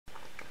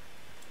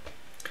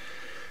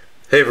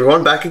Hey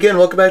everyone, back again.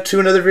 Welcome back to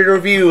another video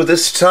review.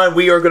 This time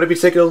we are going to be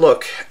taking a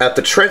look at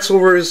the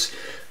Transformers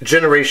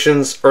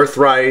Generations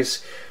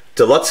Earthrise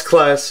Deluxe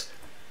Class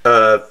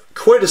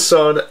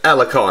Quintesson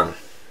Allicon.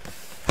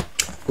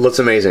 Looks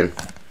amazing.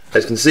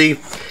 As you can see,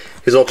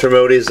 his Ultra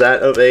Mode is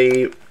that of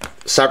a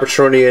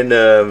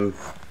Cybertronian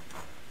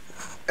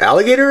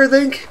alligator, I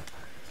think?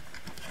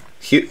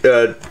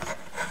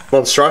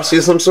 Monstrosity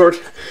of some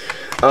sort.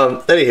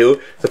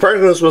 Anywho, the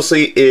particles we'll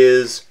see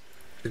is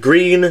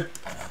green,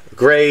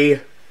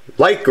 gray,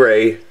 light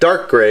gray,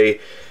 dark gray,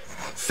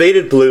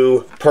 faded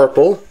blue,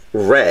 purple,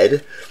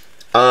 red,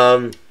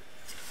 and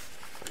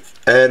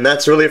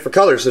that's really it for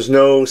colors. There's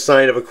no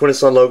sign of a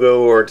Quintesson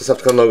logo or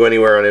Decepticon logo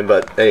anywhere on him,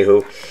 but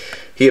anywho,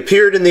 he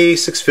appeared in the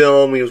 6th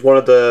film. He was one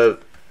of the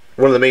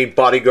main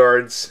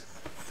bodyguards,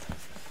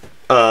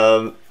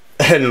 and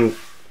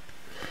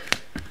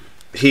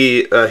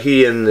he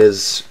and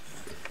his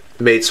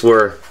mates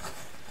were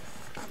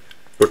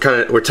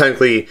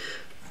technically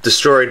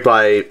destroyed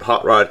by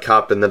Hot Rod,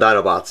 Cop, and the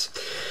Dinobots.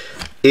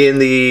 In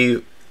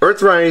the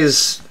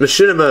Earthrise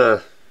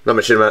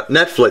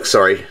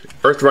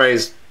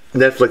Earthrise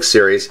Netflix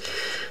series,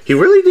 he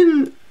really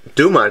didn't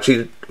do much.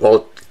 He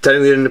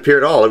technically didn't appear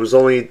at all. It was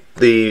only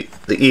the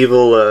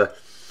evil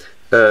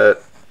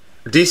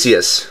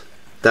Decius,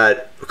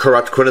 that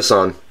corrupt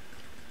Quintesson,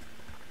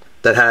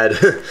 that had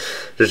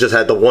just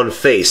had the one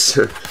face.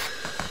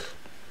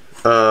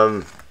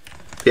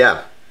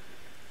 Yeah.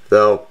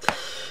 So,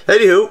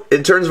 anywho,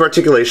 in terms of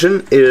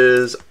articulation,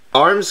 his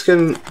arms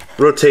can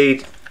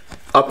rotate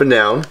up and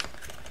down.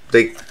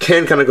 They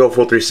can kind of go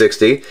full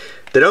 360.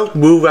 They don't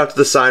move out to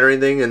the side or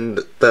anything, and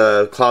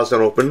the claws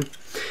don't open.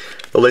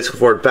 The legs go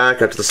forward,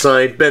 back, out to the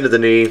side, bend to the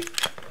knee.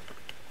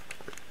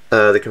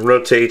 They can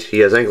rotate. He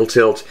has ankle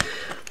tilt.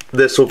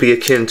 This will be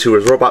akin to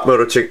his robot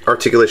mode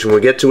articulation when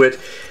we get to it.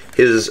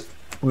 His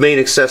main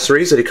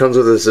accessories that he comes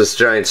with is this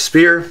giant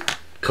spear.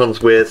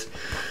 Comes with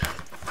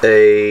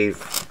a,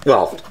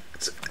 well,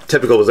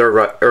 typical with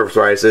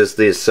Earthrise is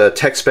this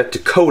tech spec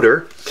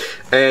decoder,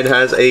 and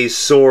has a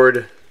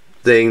sword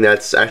thing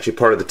that's actually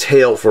part of the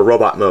tail for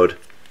robot mode.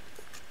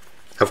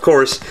 Of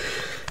course,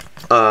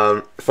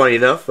 funny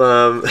enough,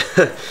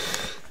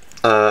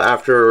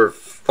 after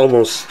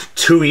almost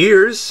 2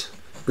 years,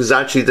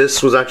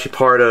 this was actually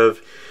part of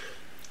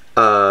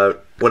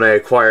when I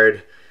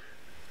acquired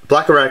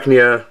Black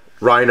Arachnia,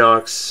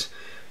 Rhinox,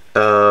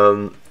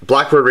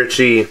 Blackbird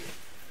Richie,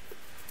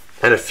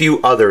 and a few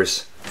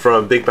others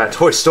from Big Bad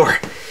Toy Store.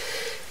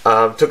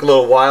 Took a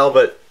little while,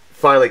 but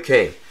finally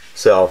came.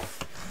 So,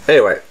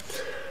 anyway,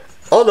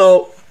 all in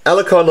all,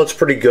 Allicon looks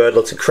pretty good,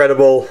 looks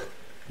incredible,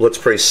 looks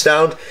pretty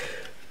stout,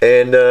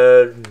 and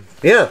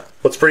yeah,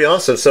 looks pretty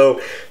awesome.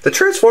 So, the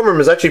transformer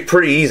is actually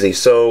pretty easy.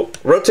 So,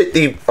 rotate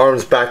the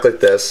arms back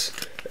like this,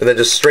 and then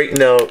just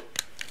straighten out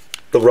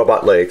the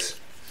robot legs.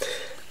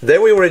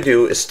 Then what we want to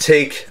do is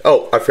take,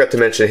 oh, I forgot to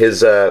mention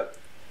his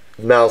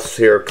mouth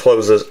here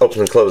closes,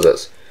 opens and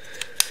closes.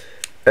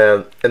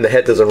 And the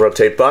head doesn't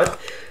rotate, but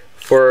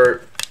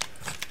for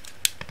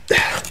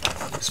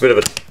it's a bit of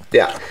a,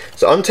 yeah.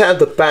 So untab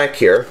the back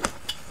here,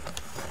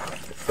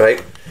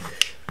 right,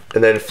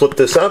 and then flip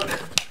this up,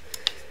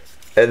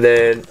 and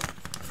then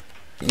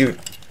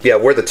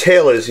where the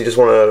tail is, you just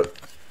want to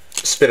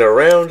spin it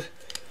around,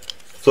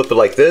 flip it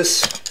like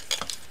this,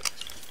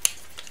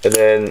 and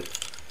then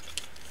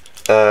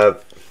you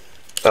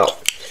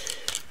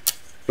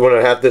want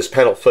to have this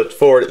panel flipped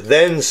forward,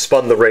 then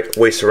spun the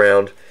waist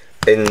around,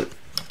 and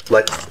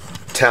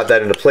tab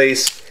that into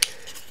place.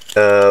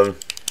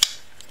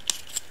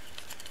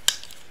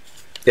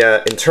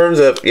 Yeah, in terms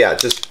of, yeah,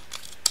 just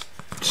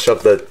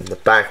shove the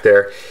back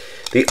there.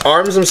 The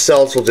arms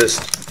themselves will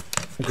just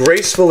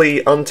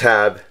gracefully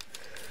untab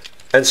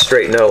and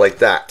straighten out like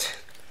that.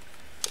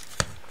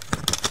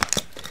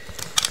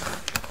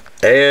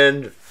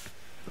 And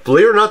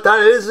believe it or not, that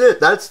is it.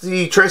 That's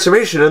the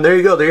transformation, and there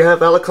you go. There you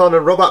have Allicon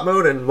in robot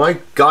mode, and my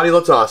god, he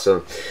looks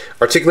awesome.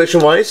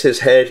 Articulation-wise, his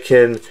head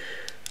can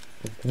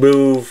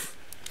move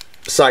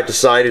side to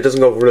side. It doesn't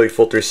go really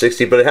full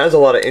 360, but it has a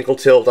lot of ankle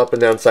tilt up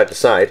and down, side to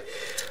side.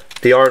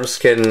 The arms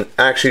can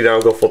actually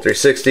now go full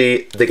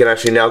 360. They can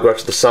actually now go out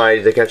to the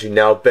side. They can actually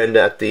now bend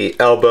at the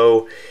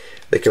elbow.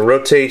 They can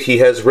rotate. He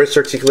has wrist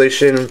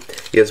articulation.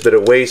 He has a bit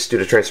of waist due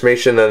to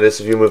transformation. That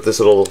is, if you move this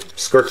little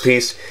skirt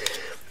piece.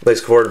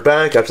 Legs forward,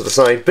 back, out to the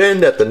side,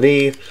 bend at the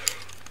knee,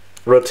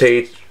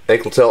 rotate,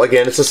 ankle tilt.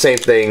 Again, it's the same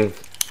thing.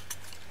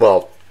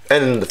 Well,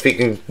 and the feet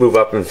can move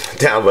up and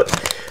down, but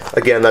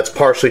again, that's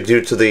partially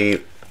due to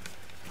the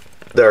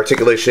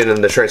articulation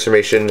and the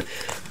transformation,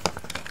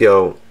 you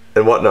know,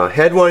 and whatnot.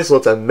 Head-wise,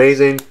 looks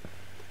amazing.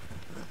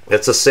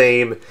 It's the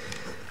same,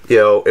 you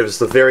know, it was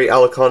the very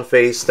Allicon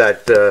face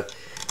that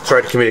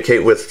tried to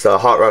communicate with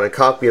Hot Rod and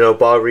Cop, you know,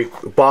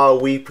 Ba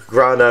Weep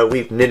Grana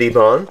Weep Nitty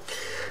Bon,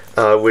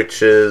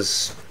 which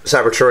is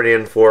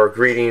Cybertronian for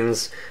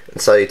greetings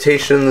and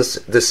salutations.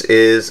 This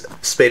is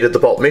Spaded the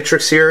Bolt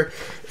Matrix here,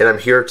 and I'm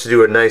here to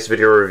do a nice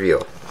video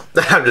review.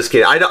 I'm just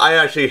kidding. I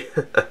actually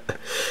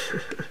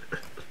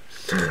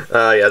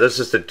Yeah, that's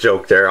just a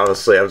joke there,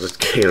 honestly. I was just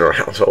kidding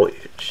around. Holy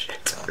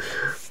shit.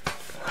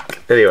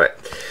 Anyway,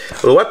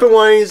 well,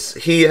 weapon-wise,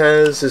 he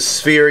has his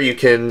sphere. You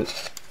can,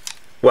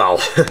 well,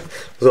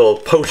 his little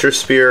poacher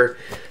spear.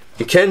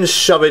 You can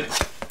shove it,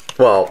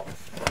 well,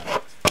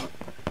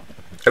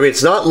 I mean,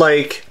 it's not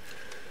like,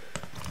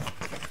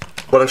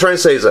 what I'm trying to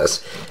say is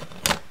this.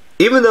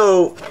 Even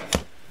though,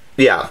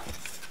 yeah,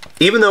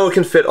 even though it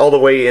can fit all the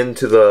way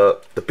into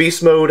the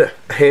beast mode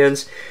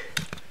hands,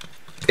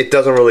 it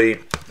doesn't really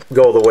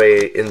go the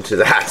way into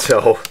that,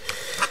 so.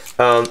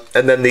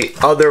 And then the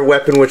other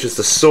weapon, which is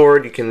the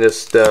sword, you can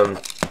just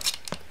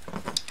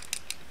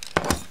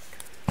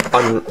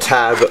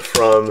untab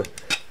from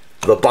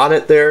the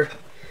bonnet there.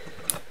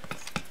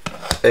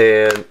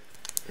 And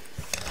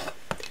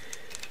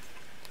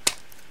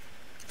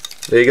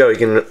there you go, you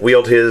can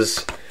wield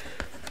his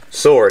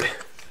sword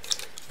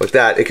like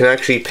that. It can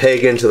actually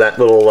peg into that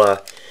little,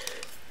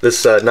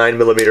 this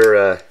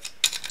 9mm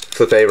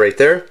clip A right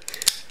there.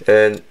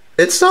 And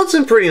it slots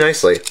in pretty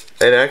nicely.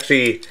 And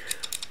actually,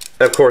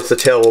 of course, the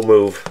tail will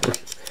move.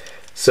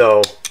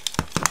 So,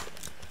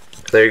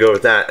 there you go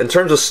with that. In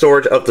terms of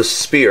storage of the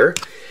spear,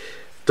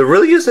 there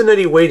really isn't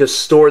any way to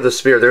store the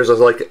spear. There's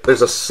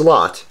a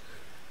slot.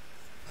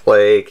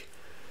 Like,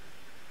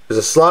 there's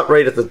a slot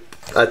right at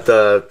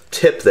the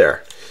tip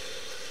there.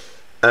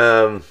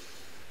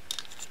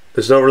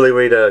 There's no really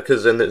way to,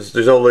 because then there's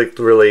no like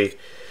really.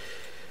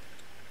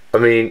 I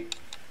mean,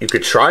 you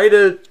could try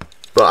to,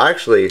 but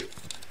actually.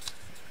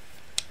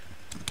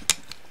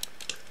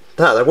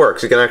 That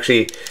works. You can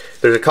actually,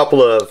 there's a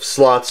couple of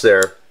slots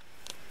there,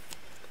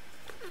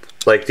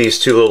 like these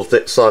two little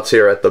slots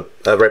here at the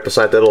right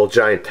beside that little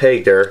giant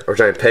peg there, or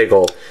giant peg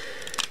hole.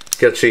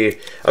 Actually,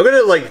 I'm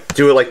gonna like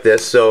do it like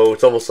this, so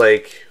it's almost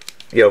like,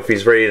 you know, if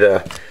he's ready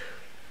to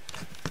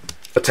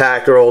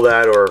attack or all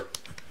that, or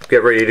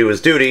get ready to do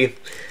his duty,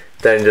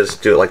 then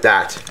just do it like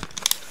that.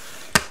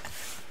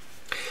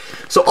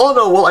 So all in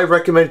all, well, I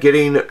recommend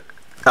getting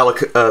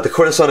the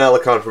Quintesson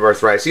Allicon from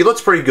Earthrise. He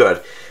looks pretty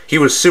good. He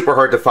was super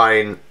hard to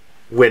find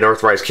when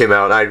Earthrise came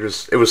out.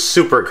 It was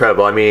super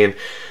incredible. I mean,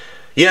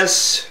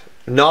 yes,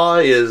 Gnaw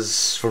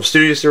is from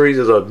Studio Series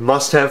is a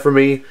must-have for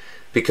me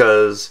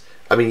because,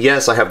 I mean,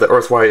 yes, I have the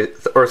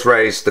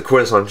Earthrise, the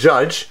Quintesson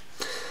Judge,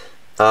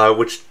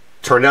 which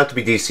turned out to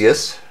be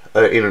Decius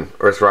in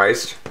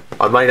Earthrise.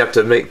 I might have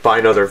to buy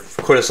another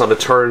Quintesson to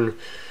turn,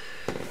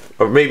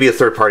 or maybe a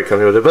third-party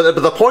company with it.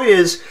 But the point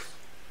is,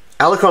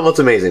 Allicon looks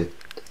amazing.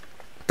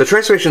 The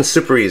transformation's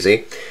super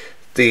easy.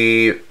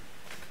 The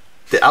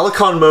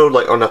Allicon mode,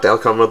 like, or not the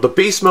Allicon mode, the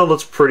beast mode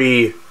looks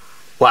pretty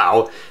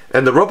wow,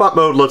 and the robot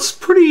mode looks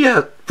pretty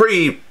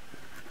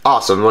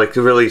awesome, like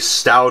really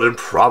stout and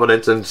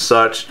prominent and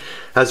such.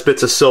 Has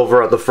bits of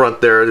silver at the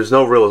front there. There's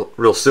no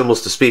real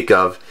symbols to speak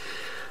of.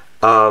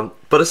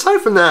 But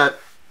aside from that,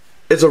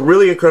 it's a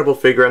really incredible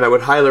figure, and I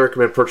would highly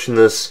recommend purchasing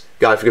this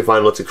guy if you can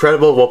find it. Looks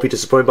incredible. Won't be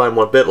disappointed by him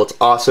one bit. Looks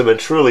awesome and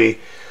truly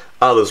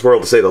out of this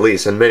world, to say the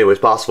least, in many ways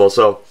possible.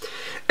 So,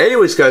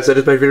 anyways, guys, that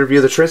is my review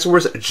of the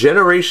Transformers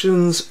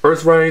Generations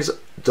Earthrise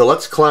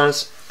Deluxe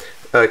Class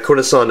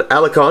Quintesson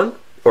Allicon,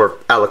 or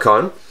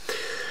Allicon.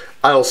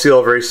 I'll see you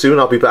all very soon.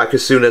 I'll be back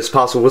as soon as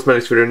possible with my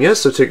next video, and yes,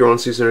 so take care, one,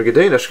 see you soon, have a good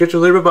day, and I'll catch you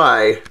later,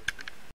 bye-bye.